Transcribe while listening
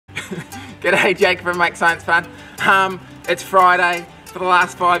G'day, Jake from Make Science Fun. It's Friday. For the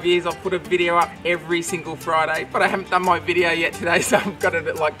last 5 years, I've put a video up every single Friday, but I haven't done my video yet today, so I've got to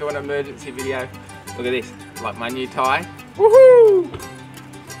like do an emergency video. Look at this, like my new tie. Woohoo!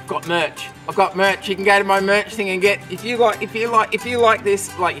 Got merch. I've got merch. You can go to my merch thing and get, if you like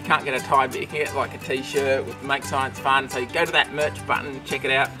this, like you can't get a tie, but you can get like a t-shirt with Make Science Fun. So you go to that merch button, check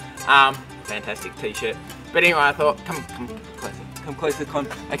it out. Fantastic t-shirt. But anyway, I thought, come closer,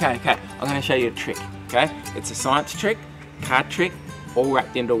 okay, I'm gonna show you a trick, okay? It's a science trick, card trick, all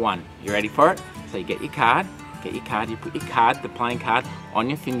wrapped into one. You ready for it? So you get your card, you put your card, the playing card, on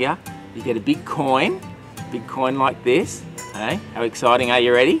your finger. You get a big coin like this. Okay, how exciting, are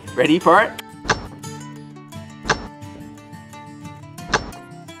you ready? Ready for it?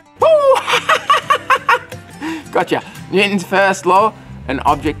 Woo! Gotcha. Newton's first law, an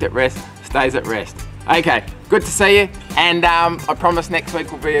object at rest stays at rest. Okay, good to see you, and I promise next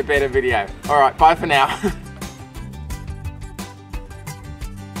week will be a better video. Alright, bye for now.